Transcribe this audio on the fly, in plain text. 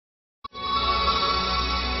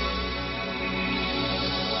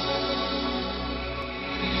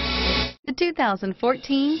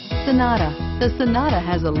2014 Sonata. The Sonata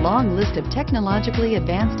has a long list of technologically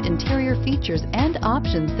advanced interior features and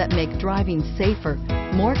options that make driving safer,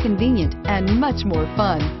 more convenient, and much more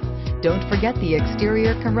fun. Don't forget the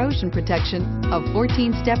exterior corrosion protection, a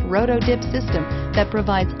 14-step roto-dip system that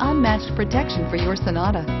provides unmatched protection for your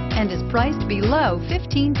Sonata and is priced below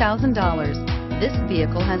 $15,000. This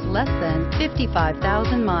vehicle has less than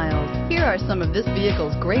 55,000 miles. Here are some of this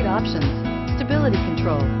vehicle's great options: stability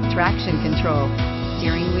control, traction control,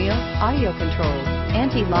 steering wheel audio controls,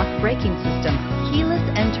 anti-lock braking system, keyless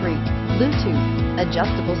entry, Bluetooth,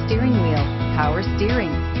 adjustable steering wheel, power steering,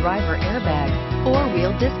 driver airbag,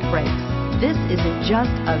 four-wheel disc brakes. This isn't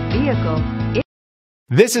just a vehicle.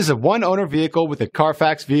 This is a one-owner vehicle with a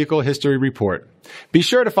CARFAX Vehicle History Report. Be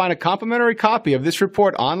sure to find a complimentary copy of this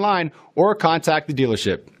report online or contact the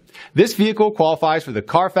dealership. This vehicle qualifies for the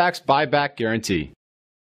CARFAX Buyback Guarantee.